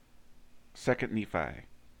2nd Nephi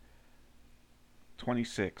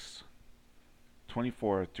 26,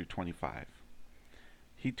 24 through 25.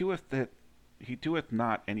 He doeth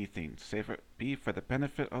not anything, save it be for the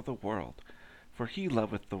benefit of the world. For he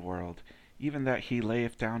loveth the world, even that he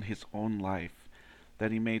layeth down his own life,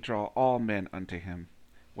 that he may draw all men unto him.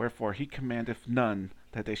 Wherefore he commandeth none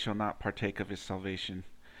that they shall not partake of his salvation.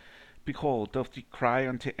 Behold, doth he cry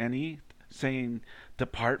unto any, saying,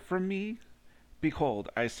 Depart from me? Behold,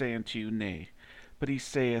 I say unto you, Nay. But he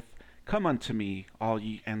saith, Come unto me, all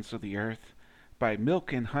ye ends of the earth, buy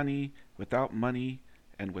milk and honey without money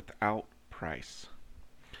and without price.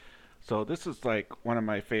 So this is like one of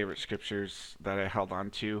my favorite scriptures that I held on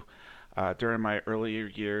to during my earlier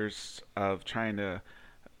years of trying to,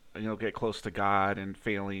 get close to God and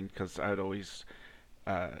failing, because I'd always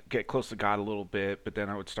get close to God a little bit, but then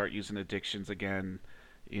I would start using addictions again,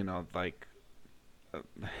 like uh,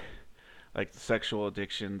 like sexual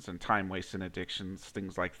addictions and time wasting addictions,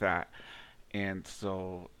 things like that. And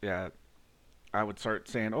so, yeah, I would start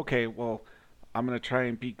saying, okay, well, I'm going to try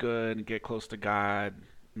and be good and get close to God,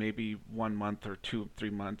 maybe 1 month or 2, 3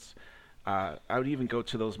 months. I would even go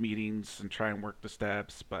to those meetings and try and work the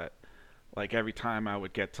steps, but like every time I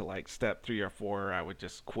would get to like step 3 or 4, I would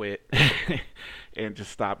just quit and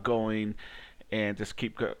just stop going and just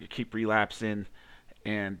keep relapsing.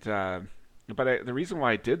 And the reason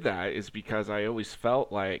why I did that is because I always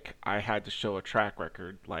felt like I had to show a track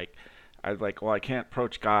record. Like well, I can't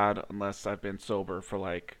approach God unless I've been sober for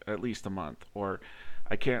like at least a month, or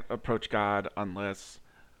I can't approach God unless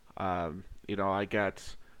I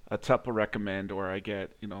get a tuple recommend, or I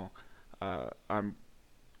get I'm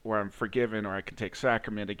where I'm forgiven, or I can take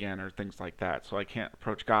sacrament again, or things like that. So I can't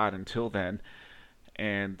approach God until then.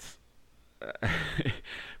 And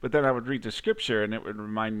but then I would read the scripture, and it would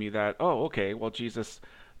remind me that, oh, okay, well, Jesus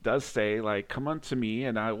does say, like, come unto me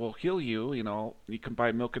and I will heal you. You can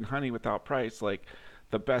buy milk and honey without price, like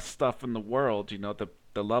the best stuff in the world,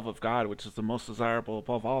 the love of God, which is the most desirable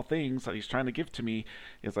above all things that he's trying to give to me,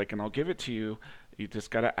 is like, and I'll give it to you. You just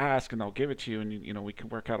got to ask and I'll give it to you. And, we can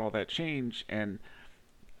work out all that change. And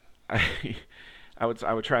I, I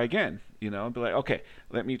would try again, and be like, okay,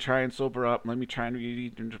 let me try and sober up. Let me try and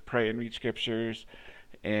read and pray and read scriptures.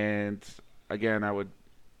 And again,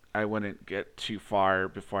 I wouldn't get too far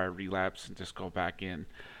before I relapse and just go back in.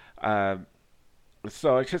 Uh,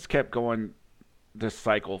 so I just kept going this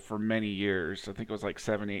cycle for many years. I think it was like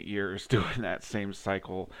 7, 8 years doing that same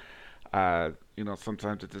cycle.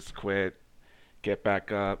 Sometimes I just quit, get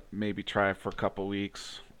back up, maybe try it for a couple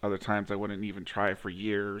weeks. Other times I wouldn't even try it for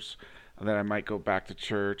years. And then I might go back to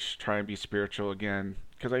church, try and be spiritual again.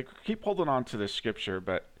 Because I keep holding on to this scripture,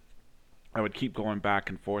 but I would keep going back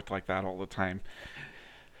and forth like that all the time.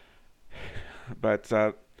 But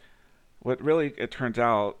what really it turns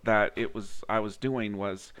out that I was doing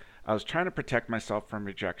was I was trying to protect myself from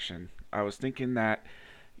rejection. I was thinking that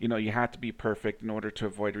you had to be perfect in order to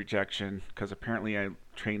avoid rejection, because apparently I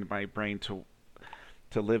trained my brain to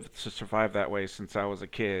survive that way since I was a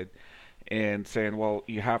kid, and saying, well,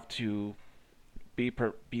 you have to be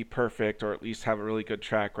perfect, or at least have a really good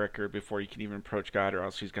track record before you can even approach God, or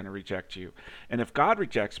else he's going to reject you. And if God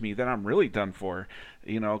rejects me, then I'm really done for,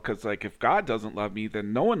 because like if God doesn't love me,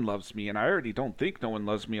 then no one loves me, and I already don't think no one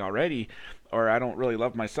loves me already, or I don't really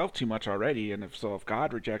love myself too much already. And if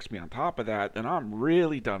God rejects me on top of that, then I'm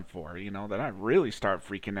really done for, then I really start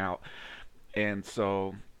freaking out. And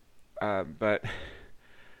so, but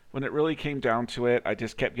when it really came down to it, I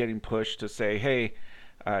just kept getting pushed to say, hey,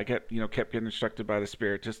 kept getting instructed by the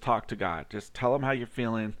Spirit. Just talk to God. Just tell him how you're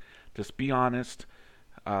feeling. Just be honest.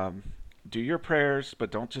 Um, do your prayers,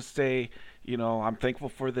 but don't just say, I'm thankful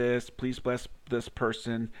for this. Please bless this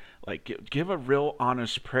person. Like, give a real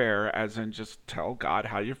honest prayer, as in just tell God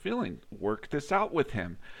how you're feeling. Work this out with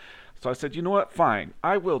him. So I said, you know what? Fine.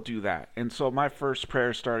 I will do that. And so my first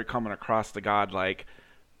prayer started coming across to God like,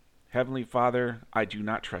 Heavenly Father, I do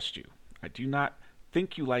not trust you. I do not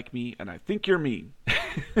think you like me, and I think you're mean.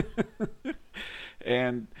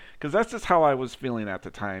 And because that's just how I was feeling at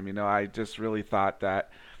the time. I just really thought that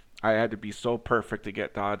I had to be so perfect to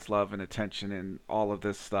get God's love and attention and all of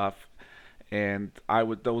this stuff. And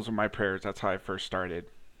those were my prayers. That's how I first started,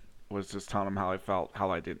 was just telling him how I felt,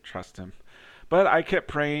 how I didn't trust him. But I kept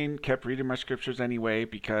praying, kept reading my scriptures anyway,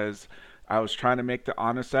 because I was trying to make the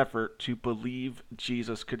honest effort to believe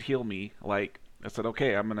Jesus could heal me. Like, I said,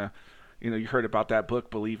 okay, I'm going to, you heard about that book,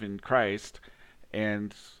 Believe in Christ.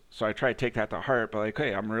 And so I try to take that to heart, but like,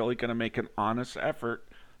 hey, I'm really going to make an honest effort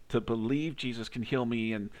to believe Jesus can heal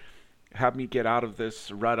me and have me get out of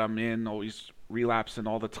this rut I'm in, always relapsing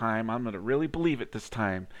all the time. I'm going to really believe it this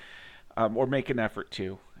time, or make an effort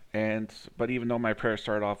to. And but even though my prayer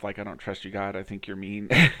started off like, I don't trust you, God, I think you're mean.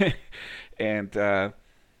 And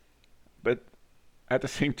but at the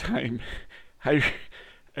same time, I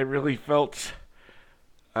I really felt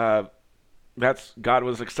uh, that's God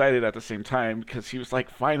was excited at the same time because he was like,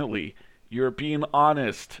 finally, you're being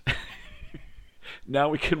honest. Now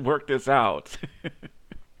we can work this out.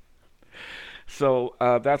 So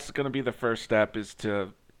that's going to be the first step is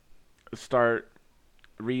to start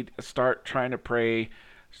start trying to pray,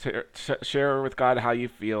 share with God how you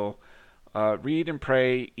feel. Read and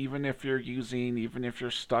pray, even if you're even if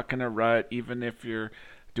you're stuck in a rut, even if you're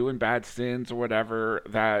doing bad sins or whatever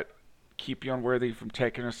that keep you unworthy from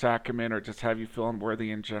taking a sacrament or just have you feel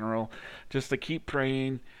unworthy in general. Just to keep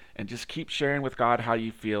praying and just keep sharing with God how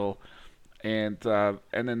you feel, and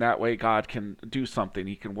then that way God can do something.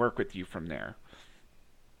 He can work with you from there.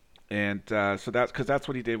 And so that's because that's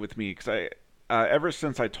what he did with me. Because ever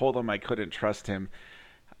since I told him I couldn't trust him,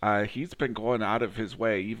 he's been going out of his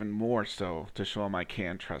way even more so to show him I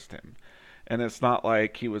can trust him. And it's not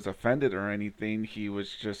like he was offended or anything. He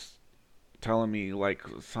was just telling me, like,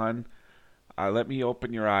 son, let me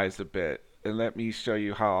open your eyes a bit and let me show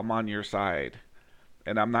you how I'm on your side.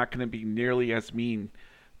 And I'm not going to be nearly as mean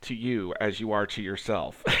to you as you are to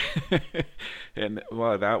yourself. And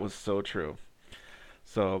well, that was so true.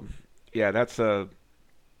 So, yeah, that's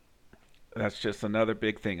just another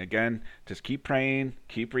big thing. Again, just keep praying,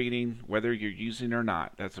 keep reading, whether you're using or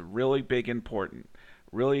not. That's a really big important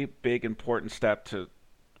step to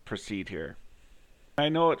proceed here. I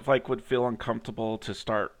know it like would feel uncomfortable to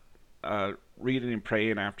start reading and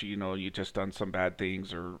praying after you just done some bad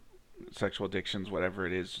things or sexual addictions, whatever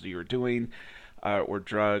it is you're doing, or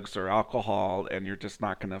drugs or alcohol, and you're just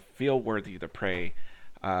not going to feel worthy to pray.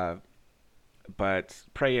 Uh, but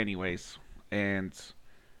pray anyways, and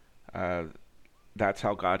uh, that's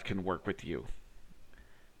how God can work with you.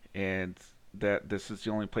 And that this is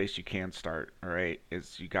the only place you can start. All right,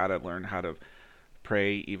 is you got to learn how to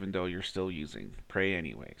pray even though you're still using. Pray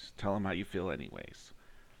anyways. Tell him how you feel anyways.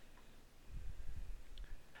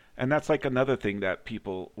 And that's like another thing that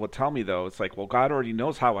people will tell me though. It's like, well, God already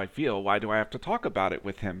knows how I feel. Why do I have to talk about it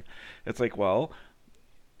with him? It's like, well,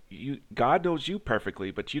 God knows you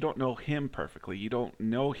perfectly, but you don't know him perfectly. You don't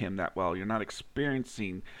know him that well. You're not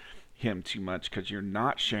experiencing him too much because you're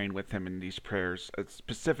not sharing with him in these prayers,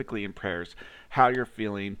 specifically in prayers, how you're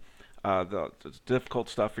feeling, the difficult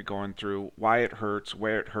stuff you're going through, why it hurts,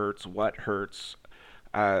 where it hurts, what hurts,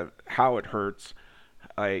 how it hurts.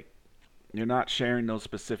 Like, you're not sharing those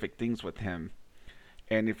specific things with him.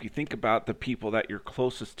 And if you think about the people that you're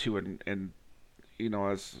closest to, and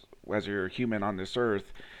as you're a human on this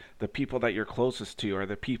earth, the people that you're closest to are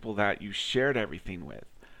the people that you shared everything with.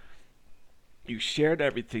 You shared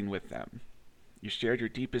everything with them. You shared your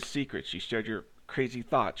deepest secrets. You shared your crazy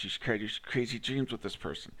thoughts. You shared your crazy dreams with this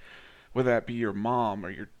person, whether that be your mom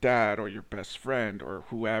or your dad or your best friend or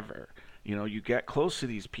whoever. You get close to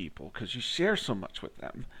these people because you share so much with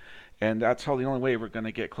them. And that's how the only way we're going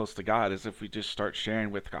to get close to God is if we just start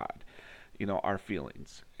sharing with God, our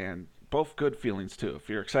feelings. And both good feelings too. If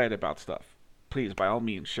you're excited about stuff, please by all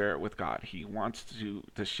means share it with God. He wants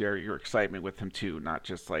to share your excitement with him too, not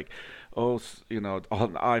just like, oh,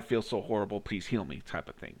 oh, I feel so horrible, please heal me type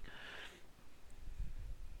of thing.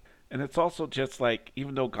 And it's also just like,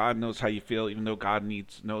 even though God knows how you feel, even though God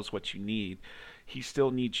knows what you need, he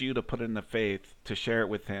still needs you to put in the faith to share it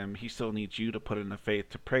with him. He still needs you to put in the faith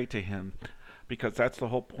to pray to him, because that's the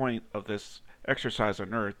whole point of this exercise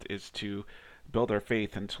on earth, is to build our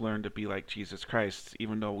faith and to learn to be like Jesus Christ,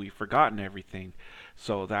 even though we've forgotten everything.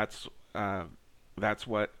 So that's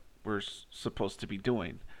what we're supposed to be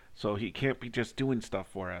doing. So he can't be just doing stuff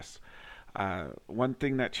for us. One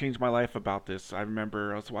thing that changed my life about this, I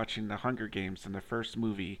remember I was watching the Hunger Games in the first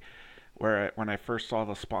movie, where when I first saw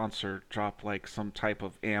the sponsor drop like some type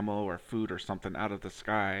of ammo or food or something out of the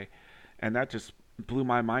sky, and that just blew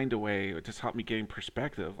my mind away. It just helped me gain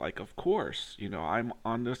perspective. Like, of course, I'm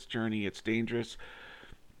on this journey. It's dangerous.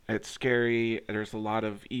 It's scary. There's a lot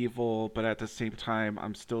of evil, but at the same time,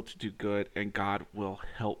 I'm still to do good, and God will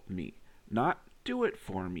help me. Not do it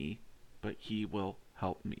for me, but He will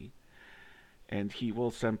help me. And He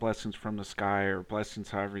will send blessings from the sky, or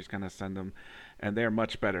blessings however He's going to send them. And they're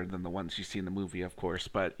much better than the ones you see in the movie, of course.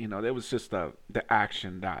 But, it was just the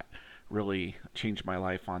action that really changed my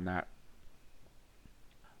life on that.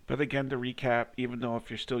 But again, to recap, even though if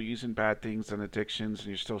you're still using bad things and addictions and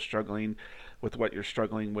you're still struggling with what you're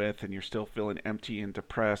struggling with and you're still feeling empty and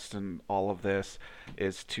depressed and all of this,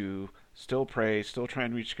 is to still pray, still try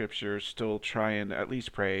and read scriptures, still try and at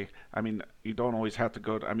least pray. I mean, you don't always have to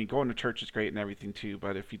going to church is great and everything too,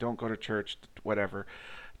 but if you don't go to church, whatever,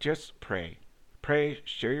 just pray. Pray,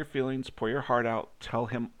 share your feelings, pour your heart out, tell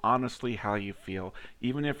him honestly how you feel.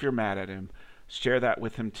 Even if you're mad at him, share that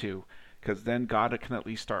with him too, because then God can at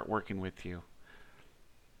least start working with you.